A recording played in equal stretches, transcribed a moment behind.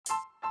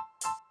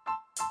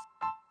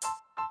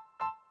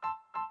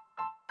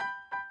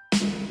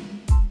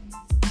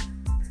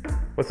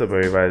What's up,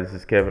 everybody? This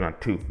is Kevin on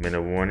 2-minute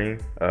warning.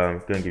 I'm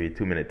going to give you a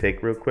 2-minute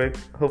take real quick.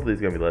 Hopefully,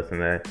 it's going to be less than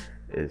that.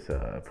 It's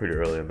pretty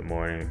early in the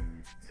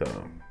morning.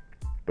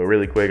 But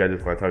really quick, I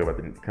just want to talk about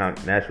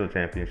the national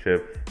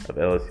championship of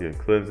LSU and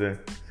Clemson.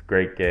 It's a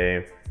great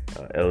game.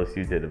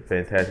 LSU did a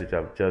fantastic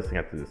job adjusting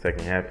after the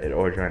second half. Ed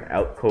Orgeron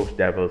outcoached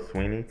Dabo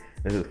Swinney.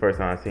 This is the first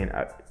time I've seen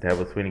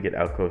Dabo Swinney get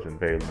outcoached in a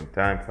very long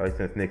time, probably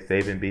since Nick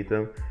Saban beat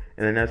them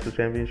in the national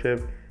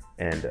championship.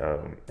 And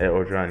Ed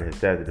Orgeron and his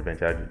staff did a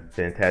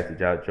fantastic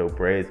job. Joe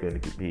Bray is going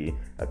to be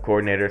a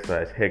coordinator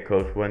 / head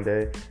coach one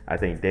day. I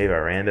think Dave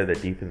Aranda, the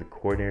defensive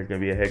coordinator, is going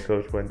to be a head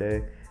coach one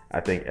day. I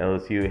think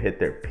LSU hit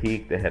their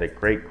peak. They had a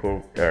great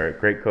coach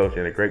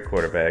and a great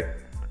quarterback.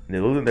 And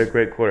they're losing their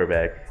great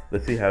quarterback.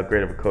 Let's see how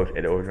great of a coach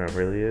Ed Orgeron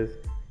really is.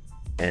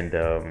 And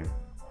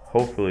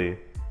hopefully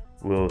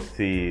we'll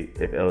see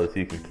if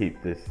LSU can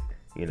keep this,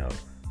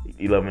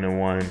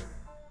 11-1,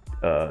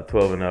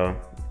 12-0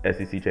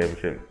 SEC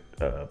championship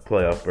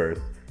playoff berth,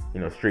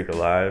 streak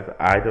alive.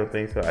 I don't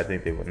think so. I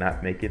think they will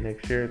not make it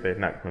next year. They're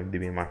not going to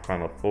be in my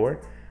Final Four.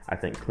 I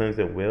think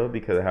Clemson will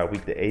because of how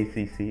weak the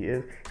ACC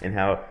is and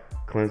how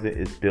Clemson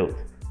is built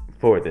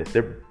for this.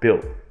 They're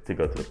built to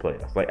go to the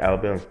playoffs. Like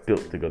Alabama's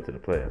built to go to the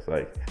playoffs.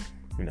 Like,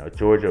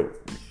 Georgia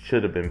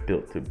should have been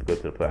built to go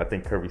to the playoffs. I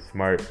think Kirby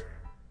Smart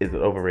is an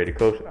overrated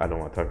coach. I don't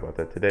want to talk about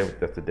that today. But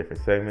that's a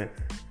different segment.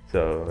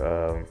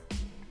 So,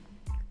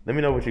 let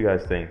me know what you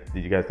guys think.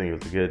 Did you guys think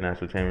it was a good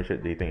national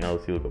championship? Do you think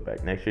LSU will go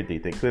back next year? Do you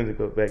think Clemson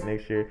will go back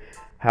next year?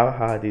 How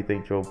high do you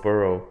think Joe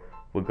Burrow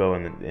will go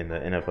in the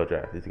NFL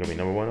draft? Is he going to be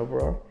number one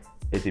overall?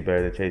 Is he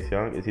better than Chase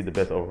Young? Is he the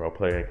best overall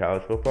player in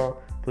college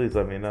football? Please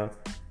let me know.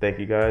 Thank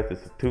you guys. This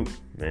is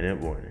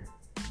 2-minute warning.